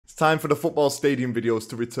time for the football stadium videos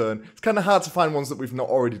to return. It's kind of hard to find ones that we've not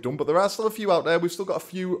already done, but there are still a few out there. We've still got a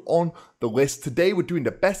few on the list. Today, we're doing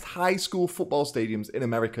the best high school football stadiums in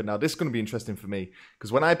America. Now, this is going to be interesting for me,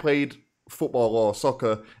 because when I played football or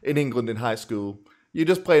soccer in England in high school, you're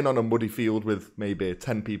just playing on a muddy field with maybe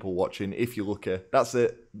 10 people watching, if you're lucky. That's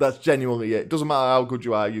it. That's genuinely it. It doesn't matter how good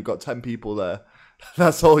you are, you've got 10 people there.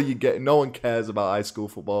 That's all you get. No one cares about high school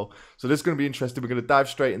football. So this is going to be interesting. We're going to dive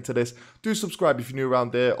straight into this. Do subscribe if you're new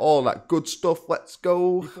around here. All that good stuff. Let's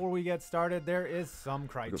go. Before we get started, there is some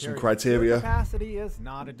criteria. Got some criteria. Your capacity is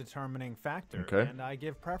not a determining factor. Okay. And I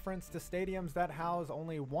give preference to stadiums that house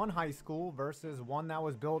only one high school versus one that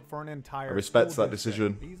was built for an entire I respect school that district.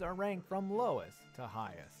 decision. These are ranked from lowest to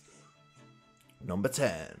highest. Number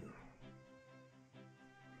 10.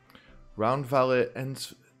 Round Valley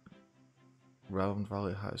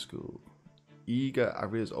High School. Eager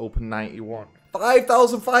areas open 91.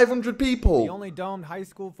 5,500 people! The only domed high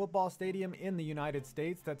school football stadium in the United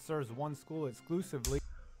States that serves one school exclusively.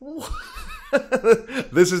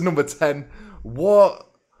 This is number 10. What?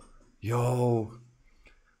 Yo.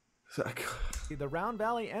 The Round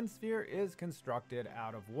Valley End Sphere is constructed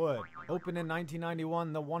out of wood. Opened in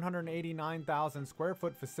 1991, the 189,000 square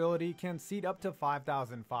foot facility can seat up to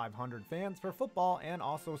 5,500 fans for football and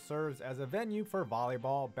also serves as a venue for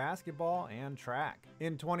volleyball, basketball, and track.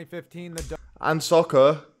 In 2015, the and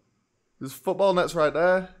soccer. There's football nets right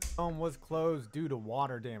there. dome was closed due to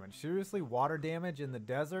water damage. Seriously, water damage in the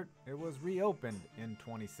desert? It was reopened in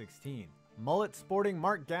 2016. Mullet sporting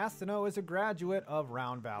Mark Gastineau is a graduate of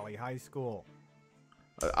Round Valley High School.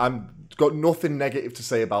 I'm got nothing negative to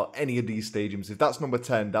say about any of these stadiums. If that's number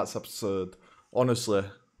 10, that's absurd. Honestly,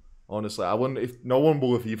 I wonder if no one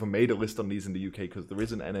will have even made a list on these in the UK because there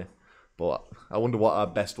isn't any. But I wonder what our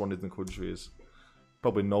best one in the country is.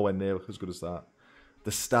 Probably nowhere near as good as that.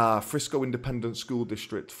 The Star, Frisco Independent School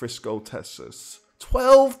District, Frisco, Texas.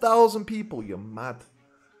 12,000 people. You're mad.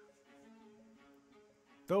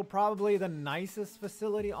 Though probably the nicest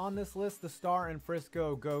facility on this list, the Star in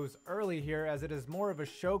Frisco goes early here as it is more of a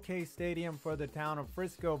showcase stadium for the town of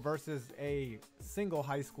Frisco versus a single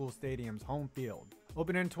high school stadium's home field.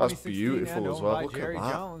 Opened in 2016 and owned by Jerry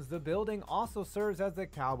Jones, the building also serves as the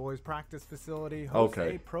Cowboys practice facility, hosts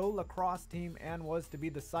a pro lacrosse team, and was to be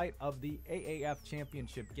the site of the AAF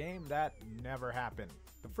championship game that never happened.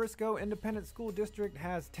 The Frisco Independent School District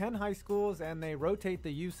has 10 high schools, and they rotate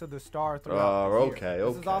the use of the Star throughout the year.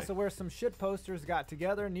 This is also where some shit posters got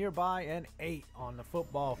together nearby and ate on the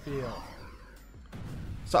football field.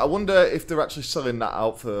 So I wonder if they're actually selling that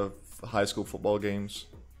out for high school football games.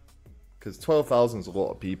 Because 12,000 is a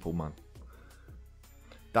lot of people, man.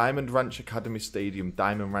 Diamond Ranch Academy Stadium,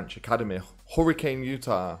 Diamond Ranch Academy, Hurricane,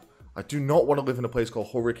 Utah. I do not want to live in a place called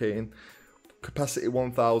Hurricane. Capacity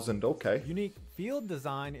 1,000, okay. Unique field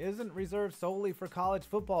design isn't reserved solely for college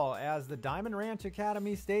football, as the Diamond Ranch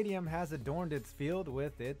Academy Stadium has adorned its field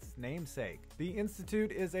with its namesake. The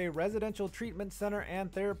Institute is a residential treatment center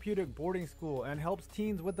and therapeutic boarding school and helps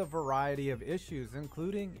teens with a variety of issues,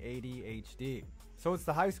 including ADHD. So it's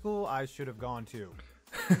the high school I should have gone to.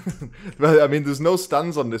 I mean, there's no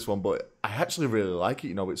stands on this one, but I actually really like it.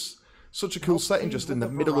 You know, it's such a cool setting just in the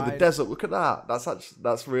middle of the desert. Look at that.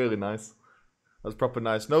 That's really nice. That's proper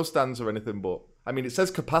nice. No stands or anything, but I mean, it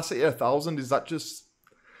says capacity 1,000. Is that just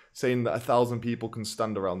saying that 1,000 people can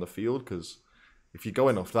stand around the field? Because if you're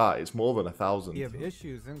going off that, it's more than 1,000. You have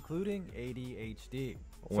issues, including ADHD.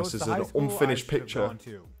 Unless it's an unfinished picture.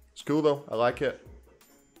 It's cool though. I like it.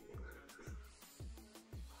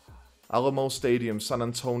 Alamo Stadium, San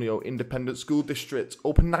Antonio Independent School District,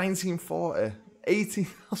 open 1940.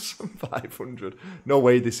 18,500. No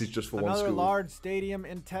way this is just for one school. Another large stadium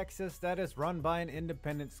in Texas that is run by an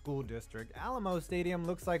independent school district. Alamo Stadium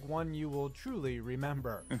looks like one you will truly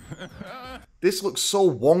remember. This looks so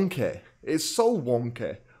wonky. It's so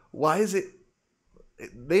wonky. Why is it...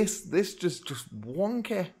 This just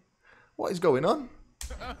wonky. What is going on?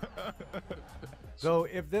 So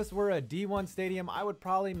if this were a D1 stadium, I would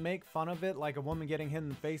probably make fun of it like a woman getting hit in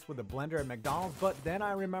the face with a blender at McDonald's, but then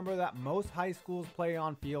I remember that most high schools play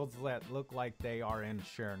on fields that look like they are in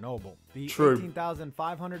Chernobyl. The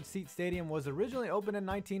 18,500 seat stadium was originally opened in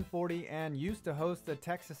 1940 and used to host the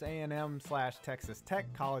Texas A&M/Texas Tech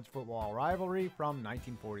college football rivalry from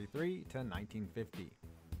 1943 to 1950.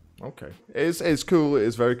 Okay. It's cool.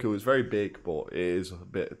 It's very cool. It's very big, but it is a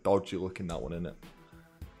bit dodgy looking, that one, isn't it?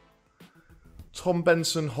 Tom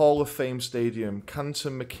Benson Hall of Fame Stadium,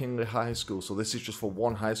 Canton McKinley High School. So this is just for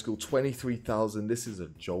one high school, 23,000. This is a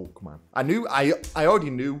joke, man. I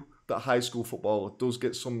already knew that high school football does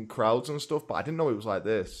get some crowds and stuff, but I didn't know it was like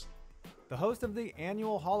this. The host of the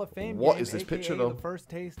annual Hall of Fame What game, is this aka picture, though? the first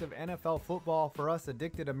taste of NFL football for us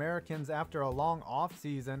addicted Americans after a long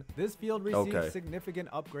off-season, this field received significant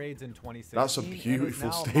upgrades in 2016. That's a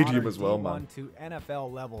beautiful stadium as well, man. To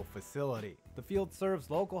NFL level facility. The field serves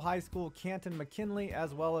local high school Canton McKinley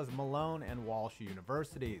as well as Malone and Walsh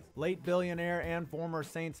universities. Late billionaire and former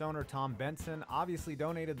Saints owner Tom Benson obviously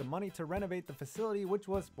donated the money to renovate the facility, which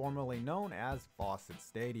was formerly known as Fawcett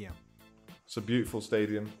Stadium. It's a beautiful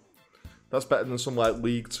stadium. That's better than some like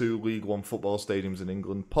League 2, League 1 football stadiums in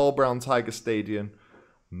England. Paul Brown Tiger Stadium,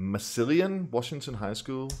 Massillon, Washington High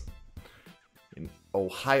School in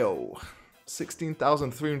Ohio.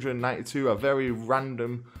 16,392, a very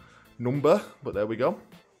random number, but there we go.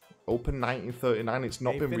 Open 1939. It's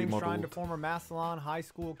not been remodeled. Shrine to former Massillon High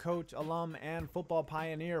School coach, alum, and football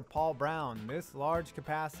pioneer Paul Brown. This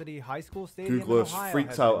large-capacity high school stadium in Ohio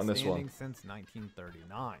freaked has out been on this standing one. since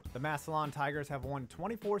 1939. The Massillon Tigers have won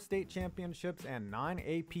 24 state championships and 9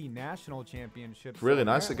 AP national championships. Really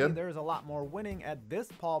nice again. There's a lot more winning at this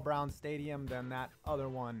Paul Brown Stadium than that other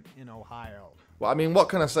one in Ohio. Well, I mean, what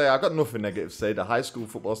can I say? I got nothing negative to say. The high school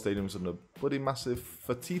football stadium's in a bloody massive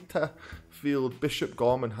Fertitta Field, Bishop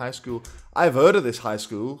Gorman High School. I've heard of this high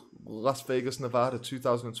school. Las Vegas, Nevada,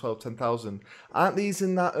 2012, 10,000. Aren't these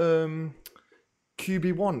in that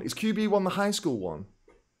QB1? Is QB1 the high school one?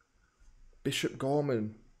 Bishop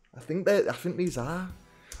Gorman. I think these are.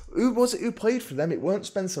 Who was it who played for them? It weren't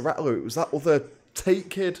Spencer Rattler. It was that other Tate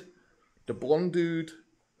kid, the blonde dude,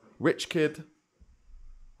 rich kid.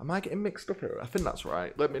 Am I getting mixed up here? I think that's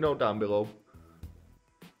right. Let me know down below.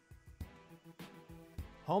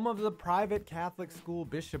 Home of the private Catholic school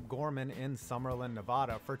Bishop Gorman in Summerlin,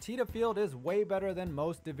 Nevada, Fertitta Field is way better than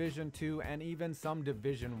most Division II and even some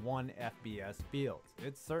Division I FBS fields.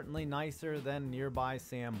 It's certainly nicer than nearby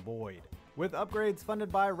Sam Boyd. With upgrades funded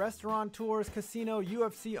by restaurateurs, casino,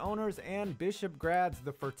 UFC owners, and Bishop grads,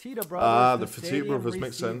 the Fertitta brothers, the Fertitta brothers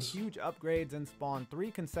makes sense. Huge upgrades and spawned 3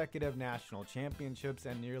 consecutive national championships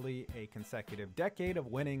and nearly a consecutive decade of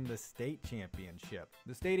winning the state championship.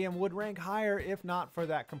 The stadium would rank higher if not for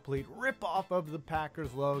that complete rip-off of the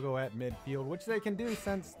Packers logo at midfield, which they can do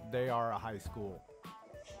since they are a high school.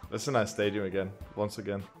 That's a nice stadium again, once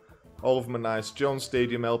again. All of them are nice. Jones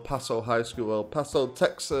Stadium, El Paso High School, El Paso,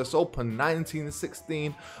 Texas, opened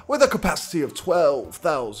 1916 with a capacity of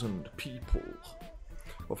 12,000 people.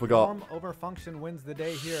 What forgot? Form over function wins the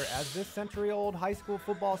day here as this century-old high school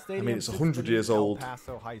football stadium. I mean, it's 100 years old. El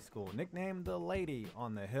Paso High School, nicknamed the Lady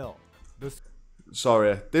on the Hill.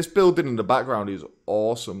 Sorry, this building in the background is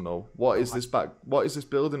awesome, though. What is this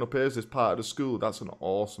building up here? Is this part of the school? That's an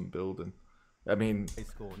awesome building. I mean, high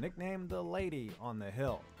school, nicknamed the Lady on the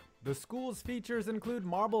Hill. The school's features include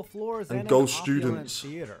marble floors and ghost an opulent students.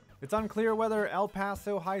 theater. It's unclear whether El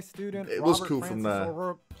Paso High student It Robert was cool Francis from there.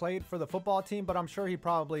 O'Rourke played for the football team, but I'm sure he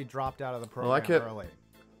probably dropped out of the program early.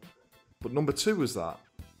 But number 2 was that.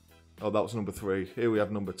 Oh, that was number 3. Here we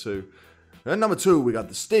have number 2. And number 2, we got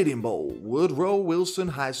the Stadium Bowl. Woodrow Wilson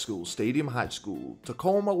High School, Stadium High School,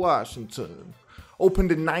 Tacoma, Washington.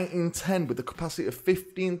 Opened in 1910 with a capacity of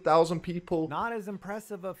 15,000 people. Not as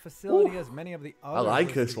impressive a facility as many of the others. I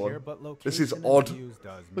like this one. Here, but this is location odd. and views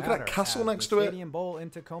does Look at matter, that castle as next the to it. Stadium Bowl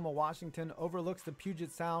in Tacoma, Washington overlooks the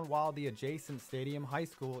Puget Sound, while the adjacent Stadium High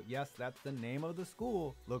School, yes, that's the name of the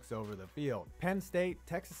school, looks over the field. Penn State,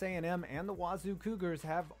 Texas A&M, and the Wazoo Cougars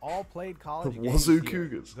have all played college games Wazoo here.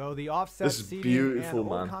 Cougars. Though the offset This is seating beautiful, and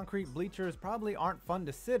man. old concrete bleachers probably aren't fun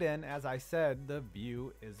to sit in, as I said, the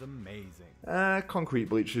view is amazing. Concrete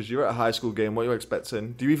bleachers. You're at a high school game. What are you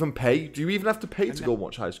expecting? Do you even pay? Do you even have to pay to go and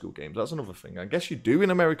watch high school games? That's another thing. I guess you do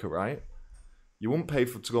in America, right? You wouldn't pay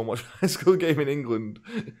to go and watch a high school game in England.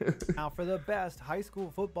 Now for the best high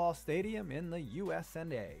school football stadium in the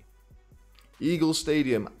USA. Eagle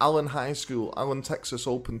Stadium, Allen High School, Allen, Texas,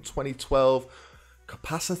 opened 2012.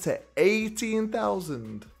 Capacity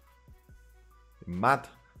 18,000. Mad.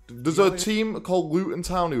 There's a team called Luton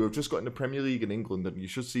Town who have just got in the Premier League in England, and you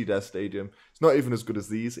should see their stadium. It's not even as good as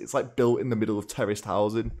these. It's like built in the middle of terraced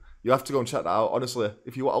housing. You have to go and check that out. Honestly,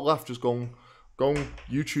 if you want to laugh, just go and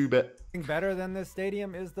YouTube it. Better than this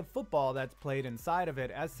stadium is the football that's played inside of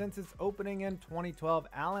it, as since its opening in 2012,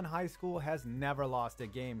 Allen High School has never lost a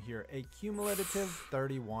game here, a cumulative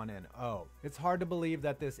 31-0. It's hard to believe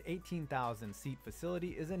that this 18,000 seat facility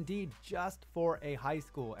is indeed just for a high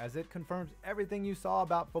school, as it confirms everything you saw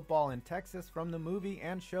about football in Texas from the movie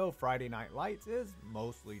and show Friday Night Lights is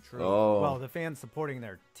mostly true. Oh. Well, the fans supporting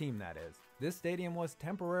their team, that is. This stadium was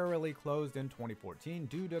temporarily closed in 2014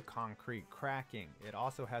 due to concrete cracking. It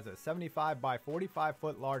also has a 75 by 45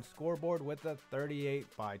 foot large scoreboard with a 38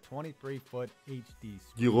 by 23 foot HD screen.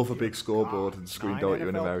 You love a big scoreboard and screen, don't you,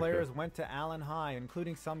 in NFL America? players went to Allen High,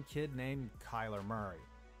 including some kid named Kyler Murray.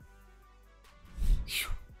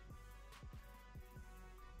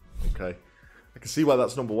 Okay. I can see why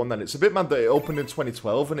that's number one then. It's a bit mad that it opened in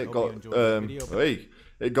 2012 and it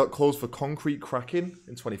got closed for concrete cracking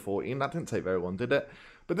in 2014. That didn't take very long, did it?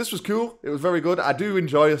 But this was cool. It was very good. I do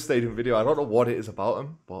enjoy a stadium video. I don't know what it is about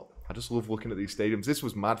them, but I just love looking at these stadiums. This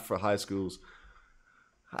was mad for high schools.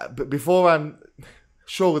 But before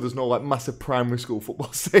surely there's no like massive primary school football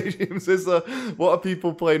stadiums, is there? What are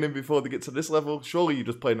people playing in before they get to this level? Surely you're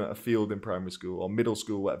just playing at a field in primary school or middle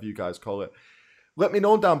school, whatever you guys call it. Let me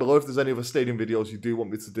know down below if there's any other stadium videos you do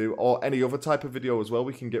want me to do or any other type of video as well.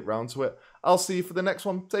 We can get round to it. I'll see you for the next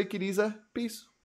one. Take it easy. Peace.